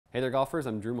Hey there golfers,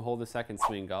 I'm Drew Mahowald, the Second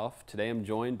Swing Golf. Today I'm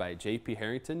joined by JP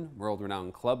Harrington,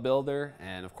 world-renowned club builder,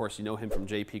 and of course you know him from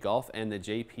JP Golf and the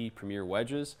JP Premier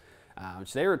Wedges.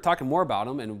 Today we're talking more about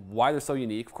them and why they're so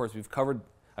unique. Of course we've covered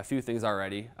a few things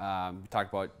already. We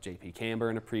talked about JP Camber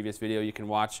in a previous video you can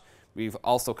watch. We've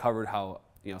also covered how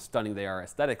stunning they are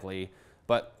aesthetically,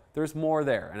 but there's more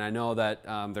there, and I know that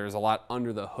there's a lot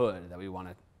under the hood that we want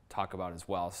to talk about as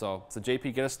well. So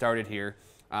JP, get us started here.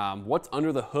 What's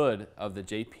under the hood of the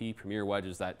JP Premier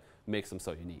Wedges that makes them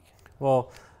so unique?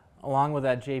 Well, along with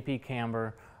that JP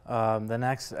Camber, the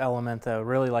next element that I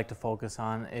really like to focus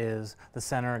on is the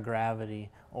center of gravity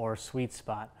or sweet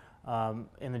spot.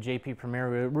 In the JP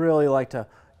Premier, we really like to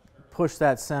push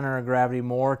that center of gravity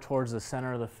more towards the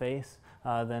center of the face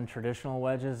than traditional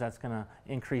wedges. That's going to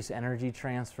increase energy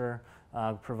transfer,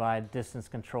 provide distance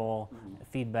control,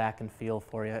 feedback and feel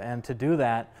for you. And to do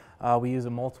that, we use a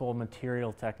multiple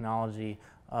material technology,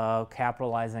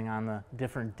 capitalizing on the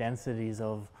different densities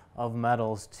of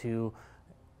metals to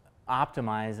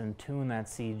optimize and tune that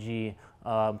CG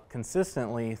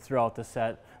consistently throughout the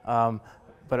set,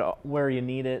 but where you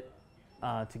need it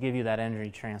to give you that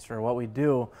energy transfer. What we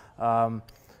do,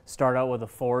 start out with a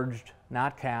forged,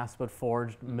 not cast, but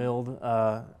forged, milled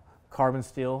carbon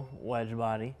steel wedge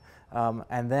body.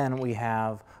 And then we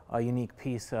have a unique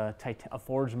piece, a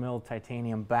forged milled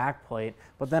titanium backplate.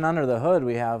 But then under the hood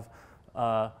we have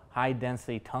high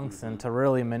density tungsten to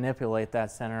really manipulate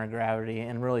that center of gravity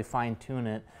and really fine tune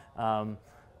it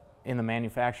in the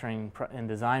manufacturing and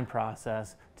design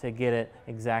process to get it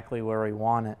exactly where we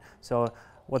want it. So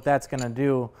what that's going to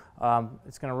do,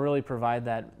 it's going to really provide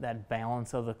that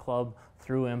balance of the club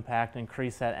through impact,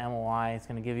 increase that MOI. It's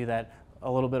going to give you that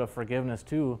a little bit of forgiveness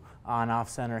too on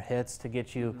off-center hits to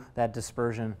get you that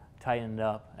dispersion tightened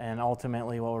up. And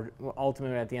ultimately,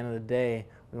 at the end of the day,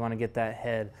 we want to get that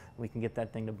head. We can get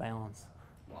that thing to balance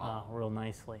real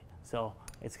nicely. So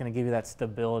it's going to give you that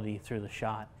stability through the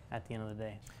shot at the end of the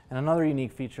day. And another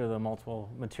unique feature of the multiple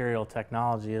material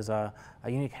technology is a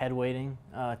unique head weighting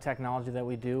technology that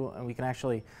we do, and we can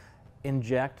actually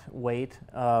inject weight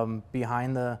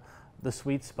behind the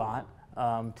sweet spot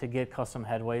to get custom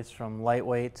head weights from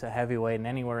lightweight to heavyweight and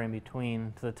anywhere in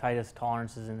between to the tightest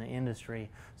tolerances in the industry.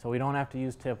 So we don't have to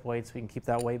use tip weights. We can keep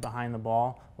that weight behind the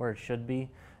ball where it should be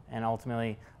and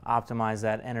ultimately optimize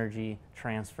that energy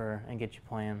transfer and get you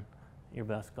playing your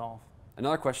best golf.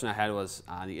 Another question I had was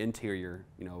on the interior,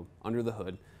 under the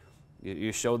hood.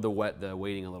 You showed the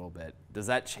weighting a little bit. Does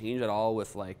that change at all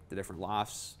with like the different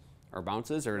lofts or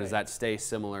bounces, or does that stay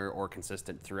similar or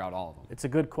consistent throughout all of them? It's a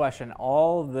good question.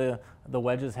 All of the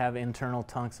wedges have internal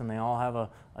tungsten. They all have a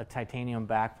titanium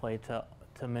backplate to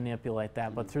manipulate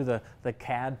that. But through the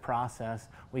CAD process,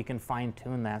 we can fine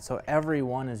tune that. So every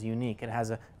one is unique. It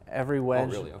has every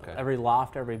wedge, every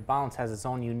loft, every bounce has its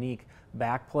own unique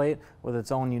backplate with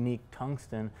its own unique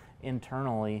tungsten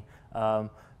internally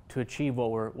to achieve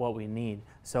what we need.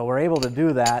 So we're able to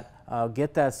do that,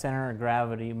 get that center of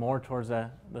gravity more towards the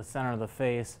center of the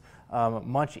face,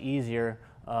 much easier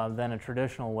than a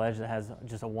traditional wedge that has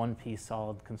just a one-piece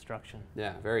solid construction.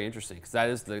 Yeah, very interesting, because that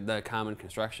is the common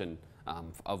construction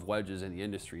of wedges in the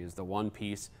industry, is the one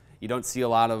piece. You don't see a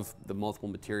lot of the multiple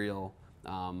material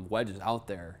wedges out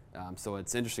there, so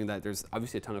it's interesting that there's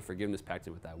obviously a ton of forgiveness packed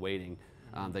in with that weighting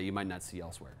that you might not see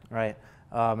elsewhere. Right,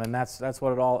 and that's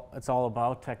what it's all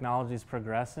about. Technology's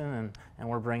progressing, and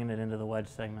we're bringing it into the wedge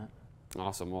segment.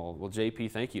 Awesome. Well,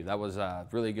 JP, thank you. That was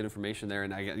really good information there,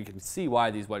 and you can see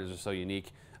why these wedges are so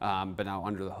unique. But now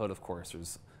under the hood, of course,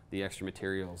 there's the extra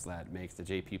materials that makes the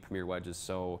JP Premier Wedges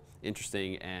so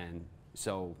interesting and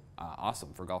so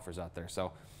awesome for golfers out there.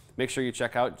 So make sure you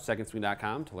check out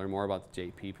secondswing.com to learn more about the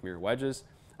JP Premier Wedges.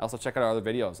 Also check out our other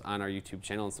videos on our YouTube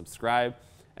channel and subscribe.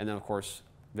 And then, of course,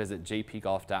 visit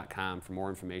jpgolf.com for more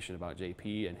information about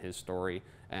JP and his story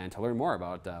and to learn more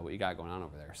about what you got going on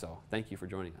over there. So thank you for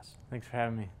joining us. Thanks for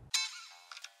having me.